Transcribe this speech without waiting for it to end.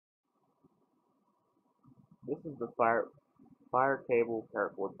This is the Firekable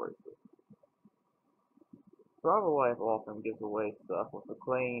Paracord Bracelet. Travel Life often gives away stuff with the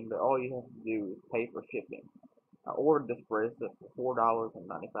claim that all you have to do is pay for shipping. I ordered this bracelet for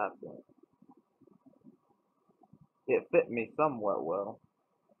 $4.95. It fit me somewhat well.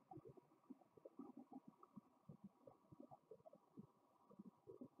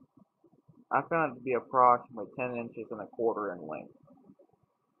 I found it to be approximately 10 inches and a quarter in length.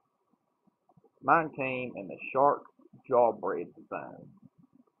 Mine came in the shark jaw braid design.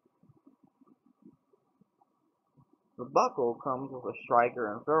 The buckle comes with a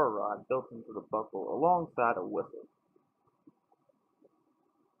striker and ferro rod built into the buckle alongside a whistle.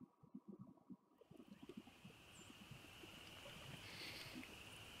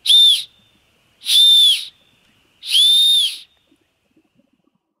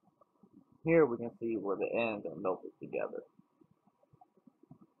 Here we can see where the ends are melted together.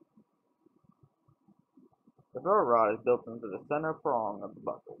 The ferro rod is built into the center prong of the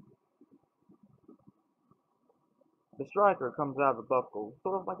buckle. The striker comes out of the buckle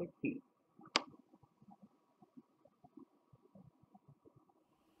sort of like a key.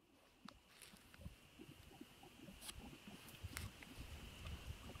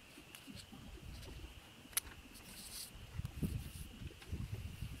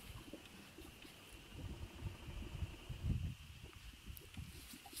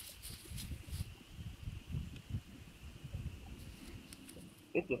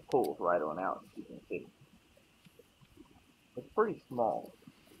 It just pulls right on out, as you can see. It's pretty small.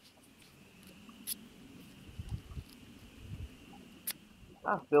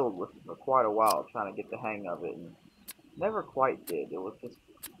 I fiddled with it for quite a while trying to get the hang of it and never quite did. It was just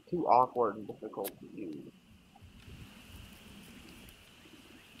too awkward and difficult to use.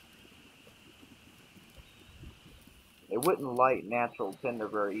 It wouldn't light natural tinder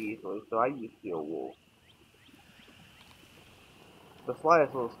very easily, so I used steel wool. The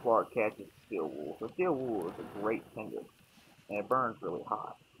slightest little spark catches steel wool, so steel wool is a great tinder, and it burns really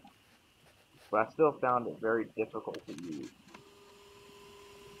hot. But I still found it very difficult to use.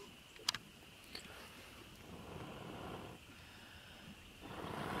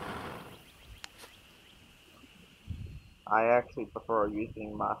 I actually prefer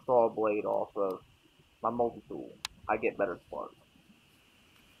using my saw blade off of my multi-tool. I get better sparks.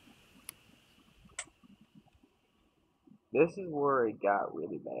 This is where it got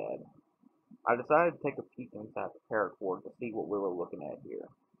really bad. I decided to take a peek inside the paracord to see what we were looking at here.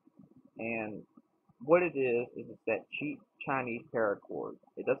 And what it is it's that cheap Chinese paracord.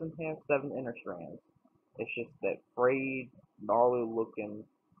 It doesn't have 7 inner strands. It's just that frayed, gnarly looking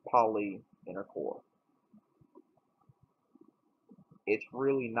poly inner core. It's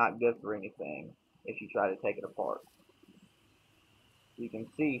really not good for anything if you try to take it apart. You can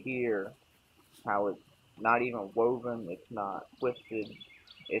see here how it's not even woven, it's not twisted,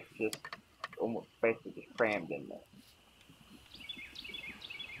 it's just almost basically just crammed in there.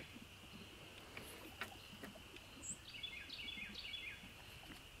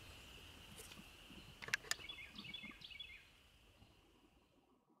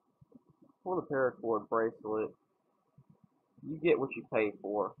 For the paracord bracelet, you get what you pay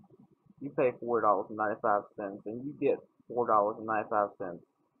for. You pay $4.95 and you get $4.95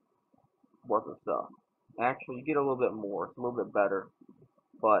 worth of stuff. Actually, you get a little bit more. It's a little bit better,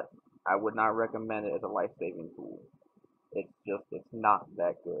 but I would not recommend it as a life-saving tool. It's not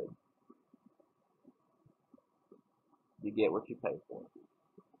that good. You get what you pay for.